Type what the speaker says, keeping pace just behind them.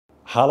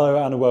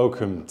Hello and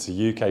welcome to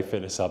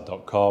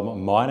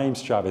ukfitnesshub.com. My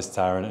name's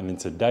Travistarrant, and in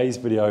today's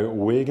video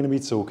we're going to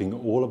be talking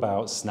all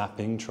about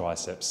snapping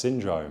tricep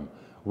syndrome.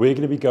 We're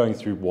going to be going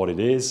through what it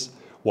is,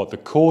 what the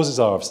causes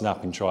are of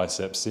snapping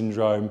tricep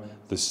syndrome,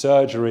 the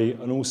surgery,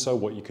 and also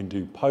what you can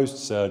do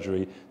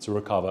post-surgery to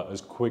recover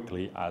as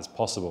quickly as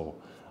possible.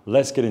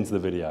 Let's get into the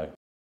video.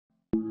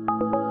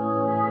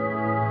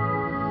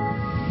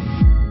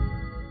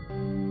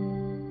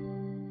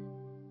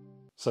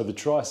 So the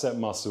tricep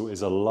muscle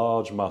is a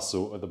large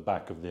muscle at the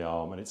back of the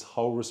arm, and its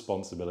whole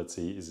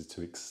responsibility is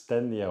to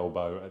extend the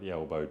elbow at the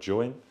elbow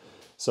joint.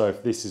 So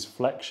if this is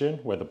flexion,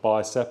 where the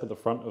bicep at the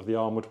front of the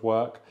arm would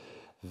work,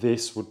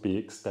 this would be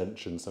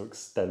extension, so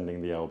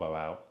extending the elbow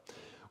out.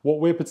 What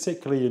we're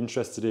particularly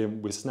interested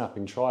in with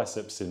snapping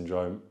tricep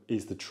syndrome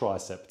is the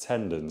tricep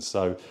tendon.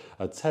 So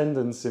a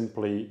tendon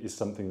simply is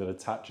something that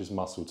attaches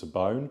muscle to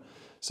bone.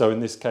 So in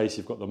this case,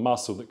 you've got the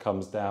muscle that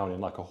comes down in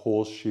like a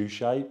horseshoe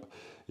shape.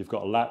 You've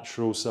got a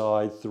lateral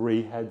side,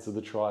 3 heads of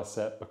the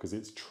tricep, because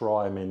it's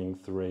tri meaning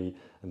 3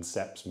 and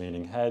ceps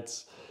meaning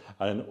heads.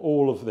 And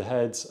all of the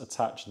heads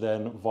attach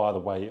then via the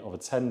way of a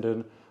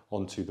tendon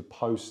onto the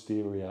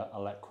posterior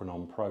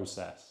olecranon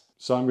process.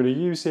 So I'm going to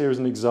use here as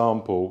an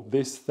example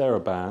this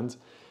TheraBand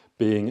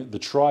being the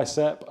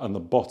tricep and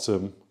the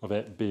bottom of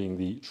it being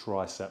the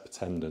tricep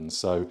tendon.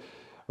 So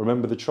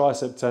remember, the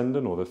tricep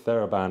tendon, or the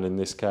TheraBand in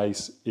this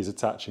case, is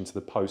attaching to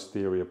the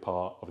posterior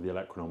part of the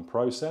olecranon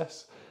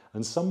process.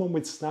 And someone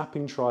with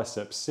snapping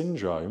tricep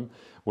syndrome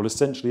will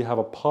essentially have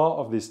a part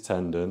of this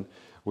tendon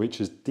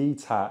which is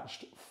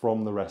detached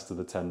from the rest of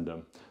the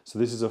tendon. So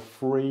this is a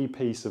free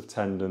piece of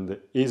tendon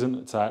that isn't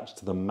attached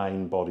to the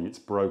main body, it's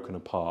broken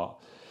apart.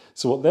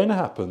 So what then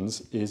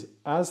happens is,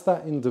 as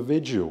that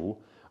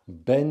individual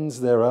bends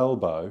their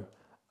elbow,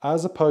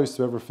 as opposed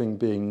to everything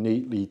being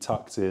neatly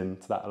tucked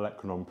into that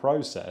olecranon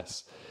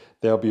process,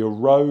 there'll be a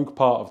rogue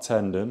part of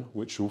tendon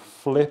which will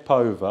flip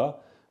over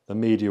the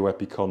medial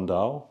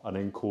epicondyle and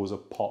then cause a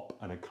pop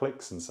and a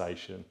click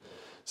sensation.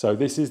 So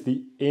this is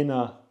the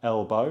inner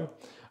elbow,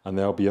 and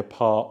there'll be a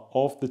part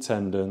of the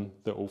tendon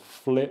that will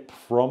flip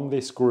from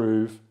this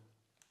groove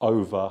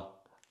over,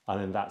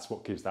 and then that's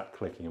what gives that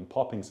clicking and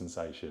popping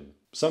sensation.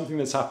 Something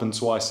that's happened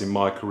twice in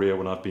my career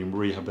when I've been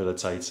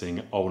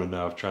rehabilitating ulnar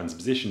nerve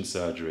transposition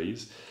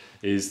surgeries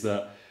is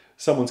that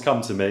someone's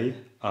come to me,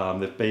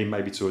 they've been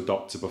maybe to a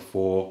doctor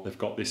before, they've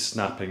got this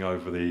snapping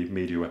over the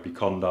medial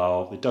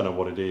epicondyle, they don't know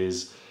what it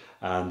is,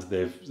 and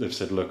they've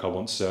said, look, I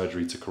want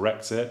surgery to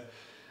correct it.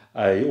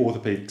 A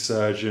orthopedic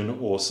surgeon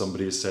or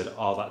somebody has said,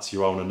 oh, that's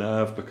your ulnar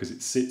nerve because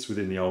it sits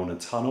within the ulnar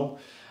tunnel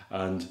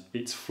and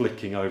it's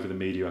flicking over the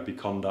medial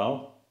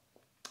epicondyle.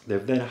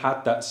 They've then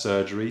had that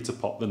surgery to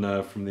pop the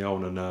nerve from the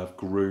ulnar nerve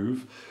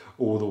groove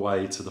all the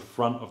way to the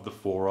front of the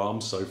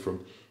forearm, so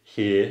from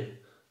here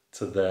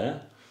to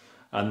there.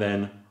 And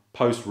then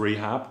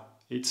post-rehab,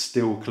 it's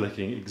still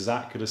clicking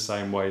exactly the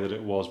same way that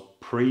it was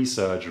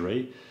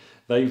pre-surgery.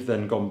 They've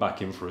then gone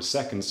back in for a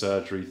second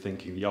surgery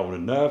thinking the ulnar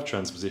nerve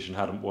transposition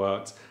hadn't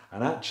worked,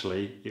 and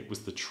actually it was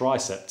the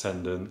tricep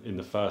tendon in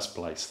the first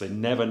place. They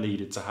never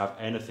needed to have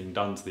anything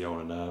done to the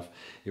ulnar nerve.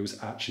 It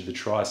was actually the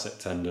tricep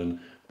tendon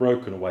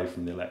broken away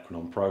from the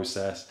olecranon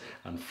process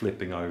and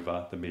flipping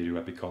over the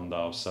medial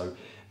epicondyle. So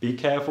be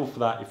careful for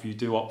that. If you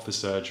do opt for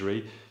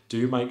surgery,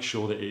 do make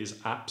sure that it is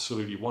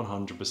absolutely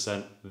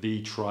 100%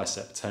 the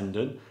tricep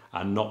tendon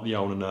and not the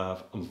ulnar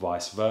nerve, and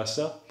vice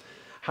versa.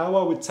 How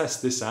I would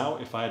test this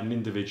out if I had an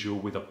individual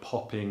with a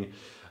popping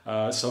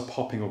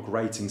or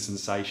grating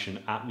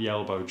sensation at the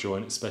elbow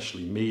joint,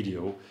 especially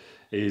medial,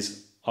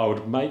 is I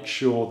would make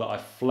sure that I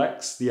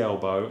flex the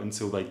elbow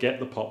until they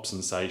get the pop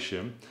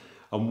sensation.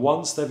 And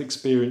once they've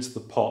experienced the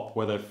pop,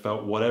 where they've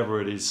felt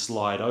whatever it is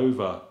slide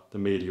over the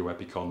medial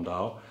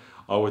epicondyle,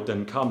 I would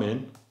then come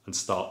in and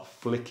start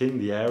flicking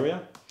the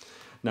area.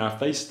 Now, if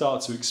they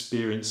start to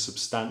experience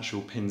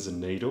substantial pins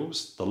and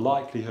needles, the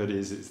likelihood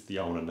is it's the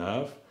ulnar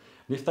nerve.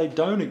 And if they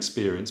don't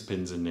experience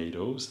pins and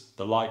needles,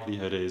 the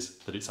likelihood is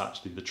that it's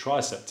actually the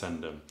tricep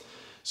tendon.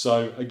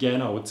 So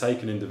again, I would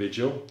take an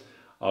individual,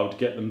 I would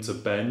get them to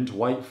bend,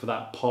 wait for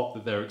that pop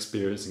that they're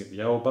experiencing at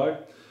the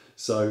elbow.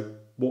 So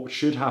what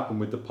should happen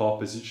with the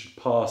pop is it should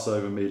pass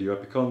over medial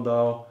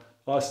epicondyle.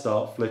 I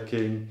start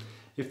flicking.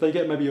 If they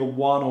get maybe a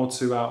 1 or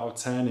 2 out of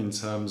 10 in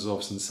terms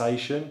of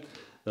sensation,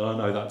 then I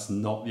know that's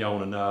not the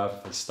ulnar nerve.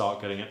 If they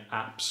start getting an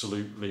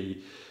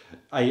absolutely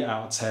 8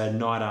 out of 10,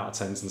 9 out of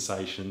 10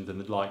 sensation, then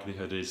the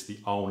likelihood is the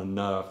ulnar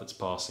nerve that's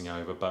passing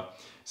over. But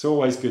it's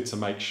always good to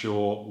make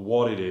sure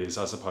what it is,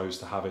 as opposed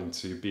to having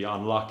to be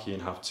unlucky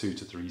and have 2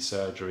 to 3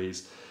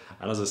 surgeries.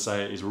 And as I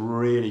say, it is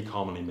really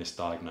commonly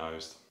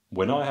misdiagnosed.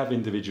 When I have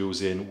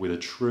individuals in with a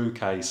true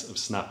case of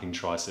snapping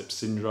tricep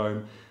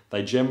syndrome,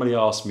 they generally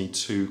ask me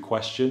 2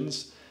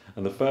 questions.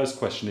 And the first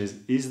question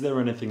is there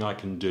anything I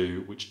can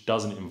do which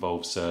doesn't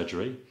involve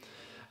surgery?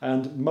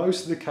 And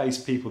most of the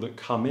case people that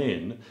come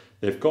in,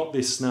 they've got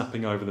this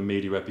snapping over the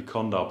medial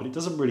epicondyle, but it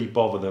doesn't really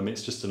bother them,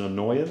 it's just an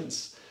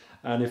annoyance.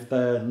 And if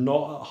they're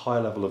not at a high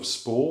level of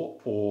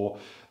sport, or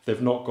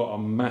they've not got a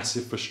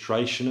massive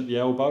frustration at the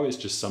elbow, it's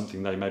just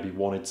something they maybe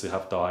wanted to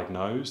have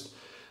diagnosed,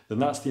 then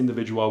that's the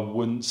individual I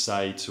wouldn't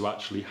say to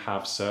actually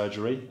have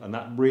surgery. And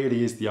that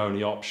really is the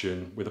only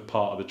option with a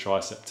part of the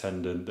tricep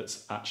tendon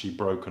that's actually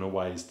broken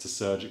away, is to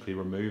surgically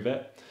remove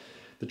it.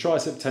 The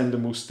tricep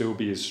tendon will still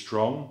be as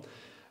strong.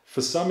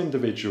 For some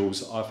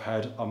individuals, I've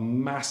had a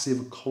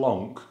massive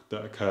clonk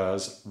that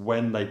occurs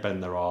when they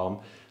bend their arm.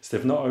 So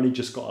they've not only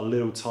just got a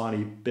little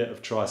tiny bit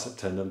of tricep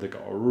tendon, they've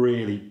got a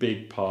really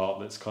big part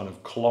that's kind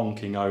of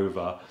clonking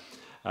over.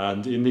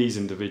 And in these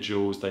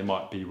individuals, they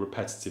might be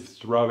repetitive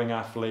throwing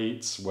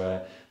athletes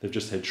where they've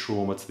just had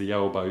trauma to the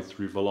elbow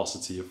through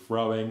velocity of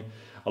throwing.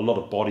 A lot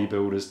of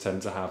bodybuilders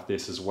tend to have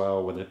this as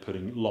well, where they're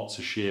putting lots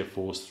of shear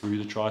force through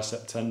the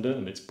tricep tendon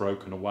and it's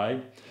broken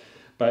away.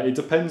 But it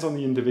depends on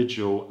the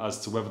individual as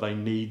to whether they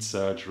need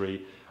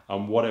surgery,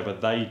 and whatever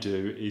they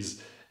do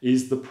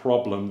is the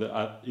problem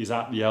that is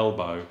at the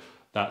elbow,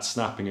 that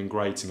snapping and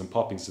grating and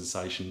popping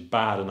sensation,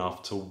 bad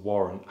enough to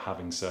warrant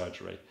having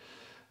surgery.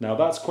 Now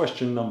that's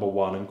question number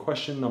one. And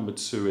question number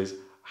two is,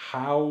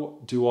 how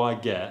do I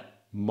get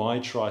my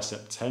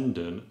tricep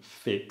tendon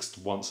fixed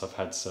once I've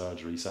had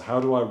surgery? So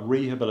how do I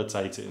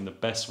rehabilitate it in the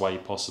best way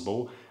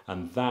possible?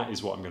 And that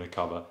is what I'm going to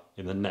cover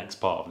in the next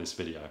part of this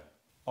video.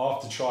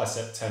 After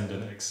tricep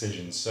tendon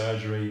excision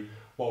surgery,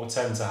 what will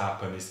tend to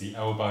happen is the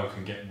elbow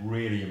can get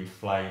really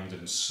inflamed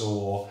and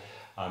sore.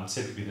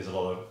 Typically there's a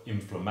lot of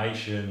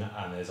inflammation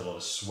and there's a lot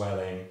of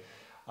swelling.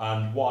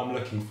 And what I'm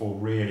looking for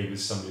really with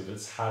somebody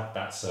that's had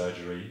that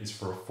surgery is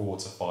for a 4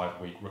 to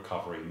 5 week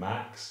recovery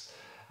max.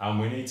 And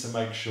we need to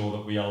make sure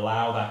that we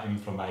allow that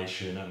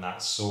inflammation and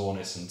that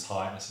soreness and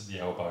tightness at the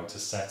elbow to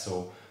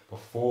settle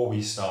before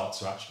we start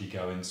to actually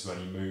go into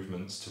any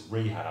movements to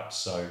rehab.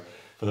 So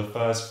for the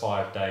first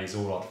 5 days,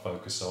 all I'd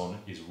focus on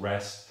is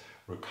rest,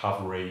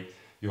 recovery.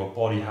 Your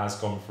body has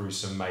gone through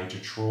some major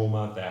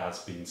trauma. There has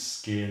been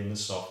skin,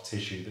 soft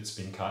tissue that's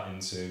been cut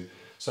into.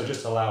 So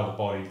just allow the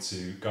body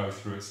to go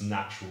through its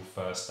natural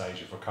first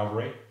stage of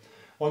recovery.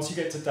 Once you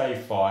get to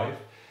day 5,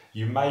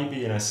 you may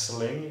be in a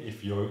sling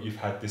if you've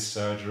had this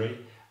surgery,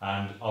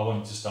 and I want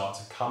you to start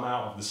to come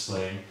out of the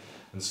sling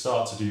and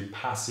start to do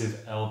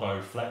passive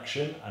elbow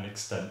flexion and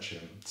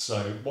extension.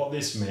 So what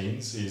this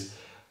means is,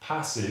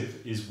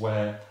 passive is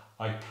where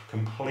I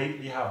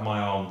completely have my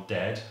arm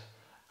dead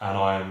and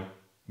I am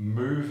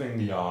moving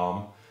the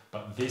arm,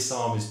 but this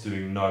arm is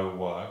doing no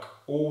work.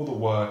 All the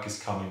work is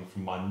coming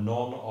from my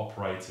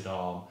non-operated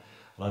arm,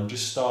 and I'm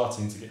just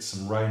starting to get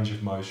some range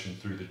of motion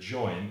through the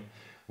joint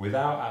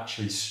without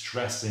actually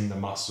stressing the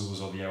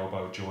muscles of the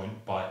elbow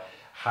joint by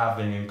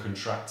having and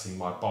contracting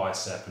my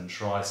bicep and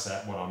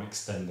tricep when I'm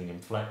extending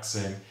and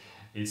flexing.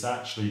 It's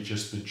actually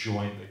just the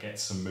joint that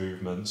gets some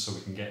movement, so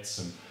we can get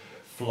some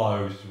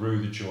flow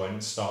through the joint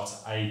and start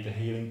to aid the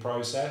healing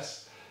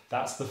process.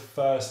 That's the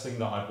first thing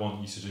that I'd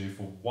want you to do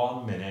for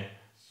 1 minute,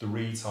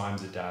 3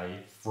 times a day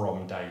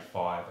from day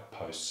 5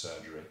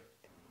 post-surgery.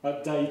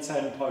 At day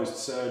 10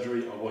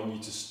 post-surgery, I want you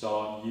to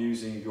start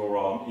using your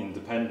arm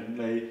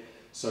independently.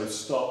 So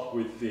stop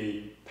with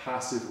the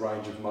passive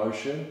range of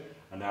motion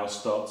and now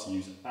start to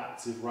use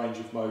active range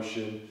of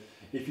motion.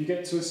 If you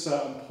get to a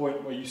certain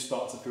point where you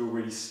start to feel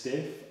really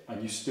stiff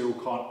and you still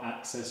can't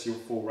access your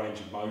full range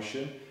of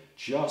motion,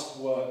 just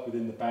work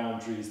within the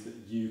boundaries that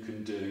you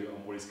can do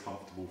and what is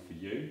comfortable for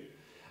you.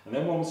 And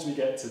then once we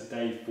get to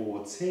day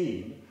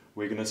 14,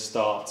 we're going to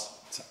start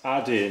to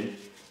add in,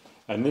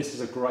 and this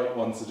is a great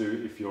one to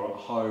do if you're at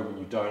home and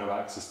you don't have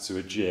access to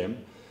a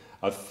gym,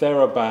 a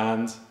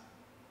TheraBand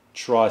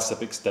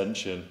tricep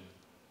extension.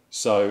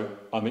 So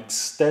I'm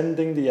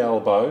extending the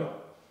elbow,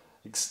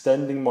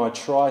 extending my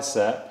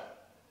tricep,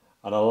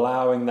 and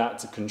allowing that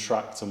to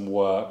contract and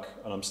work,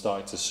 and I'm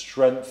starting to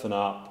strengthen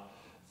up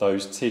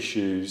those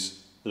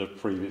tissues that have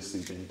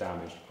previously been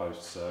damaged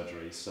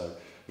post-surgery. So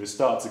we'll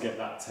start to get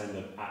that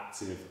tendon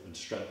active and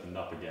strengthened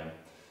up again.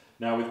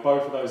 Now with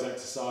both of those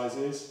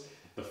exercises,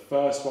 the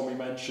first one we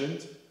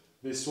mentioned,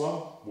 this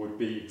one would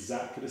be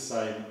exactly the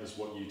same as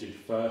what you did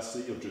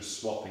firstly. You're just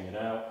swapping it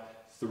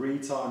out 3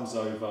 times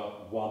over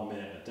 1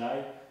 minute a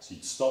day. So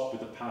you'd stop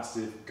with the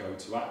passive, go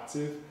to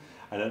active.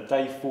 And at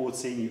day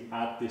 14, you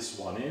add this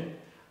one in,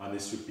 and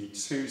this would be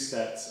 2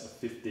 sets of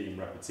 15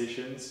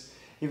 repetitions.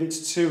 If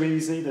it's too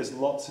easy, there's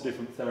lots of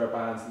different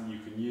TheraBands that you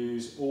can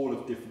use, all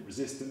of different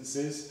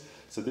resistances.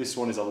 So this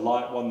one is a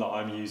light one that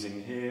I'm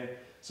using here.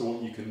 So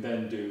what you can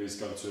then do is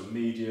go to a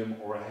medium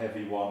or a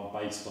heavy one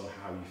based on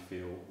how you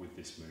feel with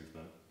this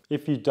movement.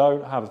 If you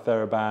don't have a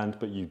TheraBand,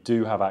 but you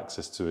do have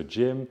access to a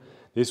gym,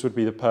 this would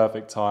be the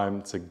perfect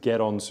time to get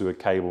onto a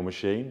cable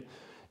machine.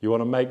 You want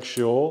to make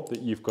sure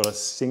that you've got a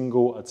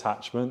single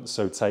attachment,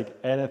 so take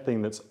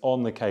anything that's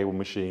on the cable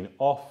machine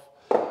off,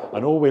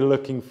 and all we're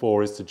looking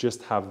for is to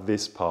just have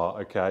this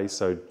part, okay?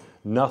 So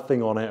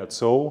nothing on it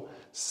at all.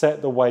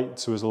 Set the weight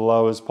to as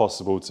low as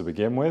possible to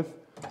begin with.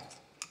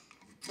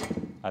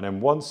 And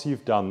then once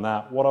you've done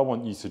that, what I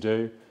want you to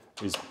do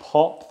is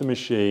pop the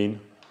machine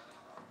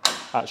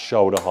at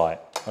shoulder height,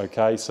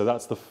 okay? So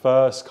that's the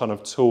first kind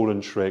of tool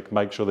and trick.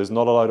 Make sure there's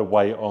not a load of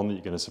weight on that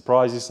you're going to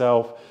surprise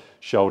yourself.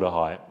 Shoulder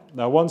height.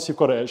 Now, once you've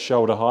got it at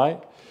shoulder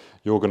height,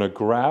 you're going to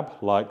grab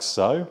like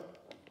so,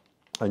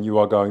 and you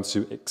are going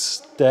to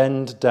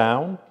extend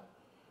down,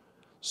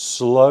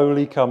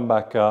 slowly come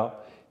back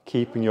up,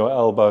 keeping your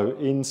elbow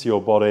into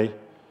your body,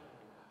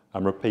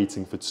 and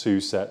repeating for 2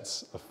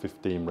 sets of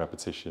 15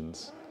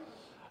 repetitions.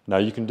 Now,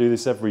 you can do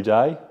this every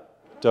day.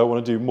 Don't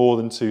want to do more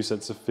than 2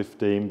 sets of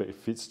 15, but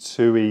if it's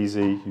too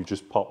easy, you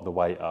just pop the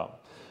weight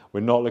up.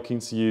 We're not looking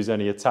to use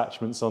any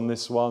attachments on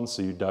this one,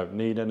 so you don't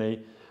need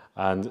any,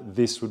 and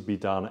this would be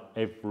done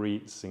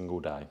every single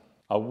day.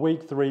 At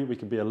week 3, we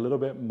can be a little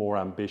bit more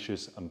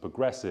ambitious and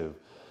progressive.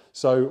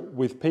 So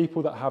with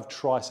people that have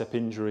tricep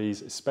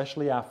injuries,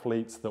 especially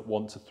athletes that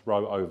want to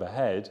throw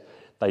overhead,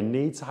 they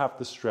need to have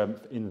the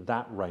strength in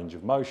that range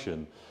of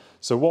motion.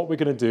 So what we're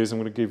going to do is I'm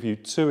going to give you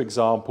 2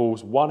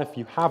 examples, one if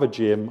you have a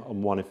gym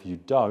and one if you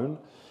don't.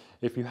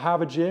 If you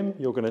have a gym,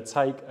 you're going to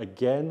take,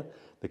 again,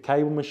 the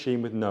cable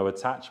machine with no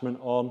attachment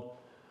on.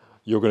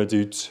 You're going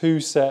to do 2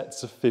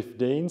 sets of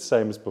 15,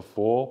 same as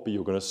before, but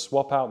you're going to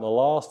swap out the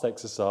last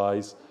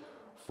exercise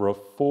for a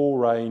full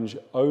range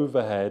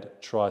overhead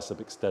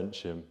tricep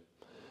extension.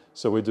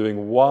 So we're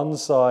doing one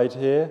side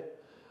here.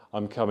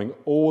 I'm coming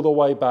all the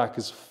way back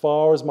as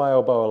far as my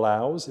elbow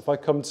allows. If I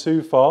come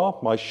too far,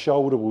 my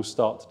shoulder will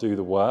start to do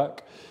the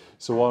work.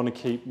 So I want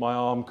to keep my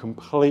arm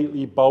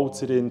completely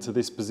bolted into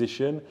this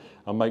position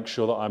and make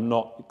sure that I'm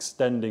not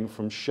extending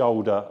from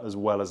shoulder as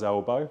well as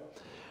elbow.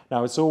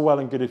 Now, it's all well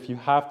and good if you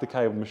have the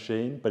cable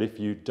machine, but if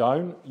you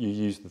don't, you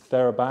use the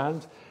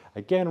TheraBand,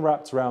 again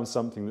wrapped around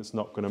something that's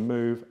not going to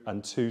move,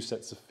 and 2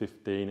 sets of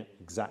 15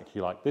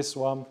 exactly like this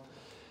one.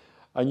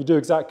 And you do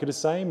exactly the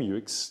same. You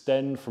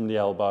extend from the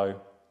elbow,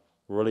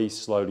 release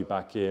slowly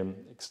back in,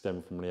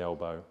 extend from the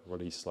elbow,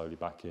 release slowly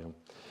back in.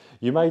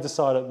 You may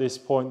decide at this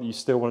point that you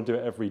still want to do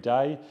it every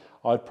day.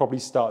 I'd probably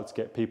start to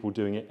get people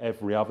doing it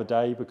every other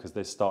day because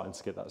they're starting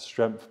to get that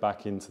strength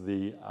back into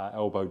the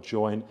elbow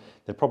joint.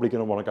 They're probably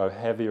going to want to go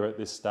heavier at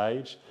this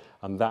stage,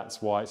 and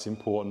that's why it's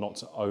important not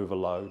to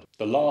overload.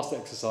 The last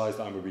exercise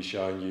that I'm going to be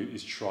showing you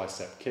is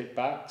tricep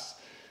kickbacks.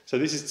 So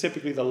this is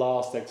typically the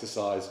last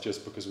exercise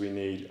just because we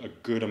need a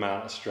good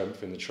amount of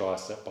strength in the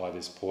tricep by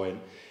this point.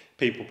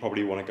 People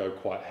probably want to go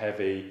quite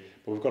heavy,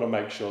 but we've got to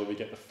make sure that we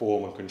get the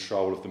form and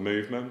control of the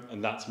movement,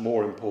 and that's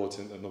more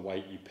important than the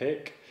weight you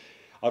pick.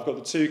 I've got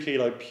the 2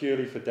 kilo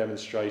purely for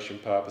demonstration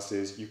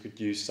purposes. You could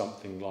use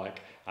something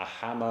like a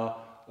hammer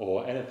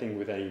or anything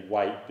with any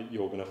weight that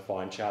you're going to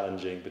find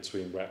challenging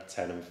between rep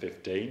 10 and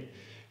 15.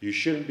 You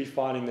shouldn't be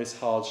finding this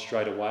hard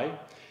straight away.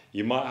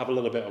 You might have a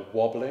little bit of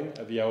wobbling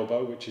at the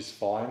elbow, which is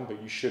fine,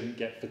 but you shouldn't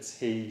get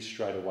fatigue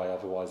straight away.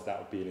 Otherwise, that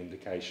would be an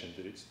indication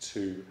that it's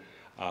too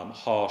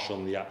harsh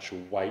on the actual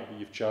weight that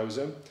you've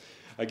chosen.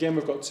 Again,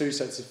 we've got 2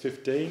 sets of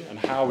 15, and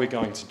how we're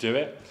going to do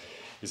it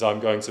is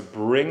I'm going to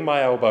bring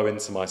my elbow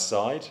into my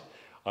side.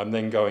 I'm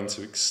then going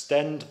to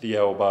extend the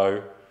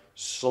elbow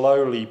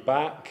slowly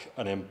back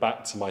and then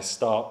back to my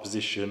start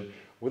position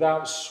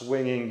without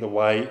swinging the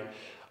weight.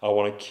 I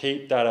want to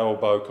keep that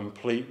elbow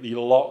completely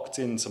locked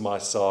into my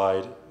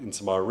side,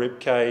 into my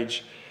rib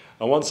cage.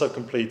 And once I've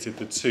completed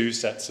the 2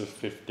 sets of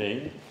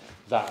 15,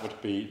 that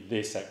would be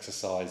this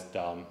exercise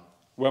done.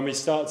 When we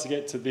start to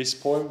get to this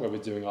point where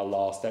we're doing our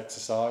last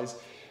exercise,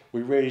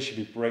 we really should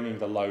be bringing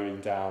the loading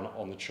down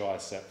on the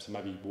triceps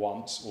maybe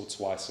once or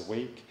twice a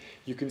week.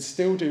 You can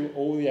still do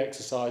all the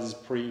exercises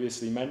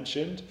previously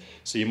mentioned,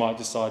 so you might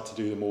decide to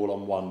do them all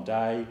on one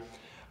day.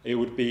 It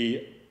would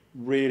be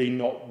really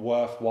not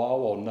worthwhile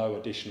or no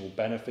additional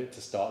benefit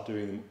to start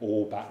doing them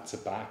all back to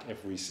back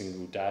every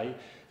single day,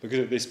 because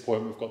at this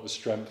point we've got the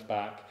strength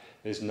back.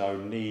 There's no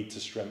need to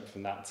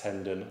strengthen that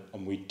tendon,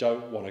 and we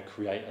don't want to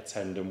create a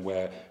tendon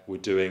where we're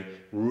doing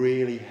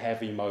really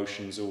heavy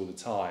motions all the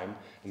time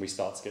and we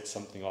start to get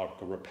something like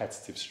a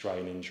repetitive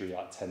strain injury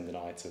like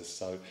tendonitis.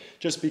 So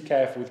just be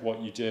careful with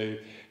what you do.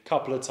 A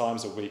couple of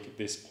times a week at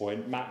this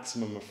point,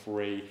 maximum of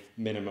 3,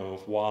 minimum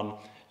of 1.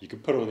 You can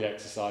put all the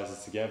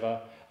exercises together.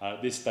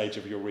 At this stage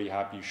of your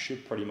rehab, you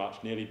should pretty much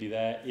nearly be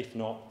there, if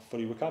not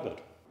fully recovered.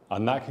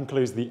 And that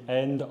concludes the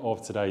end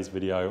of today's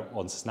video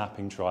on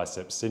snapping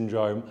tricep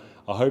syndrome.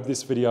 I hope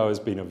this video has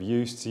been of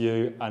use to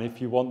you, and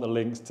if you want the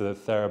links to the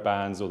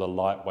TheraBands or the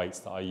light weights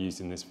that I used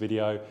in this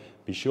video,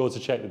 be sure to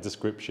check the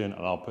description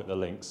and I'll put the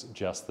links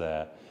just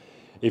there.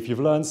 If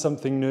you've learned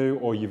something new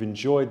or you've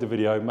enjoyed the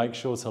video, make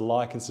sure to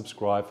like and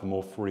subscribe for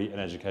more free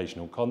and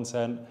educational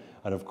content.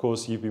 And of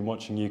course, you've been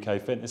watching UK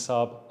Fitness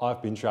Hub.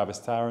 I've been Travis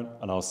Tarrant,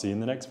 and I'll see you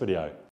in the next video.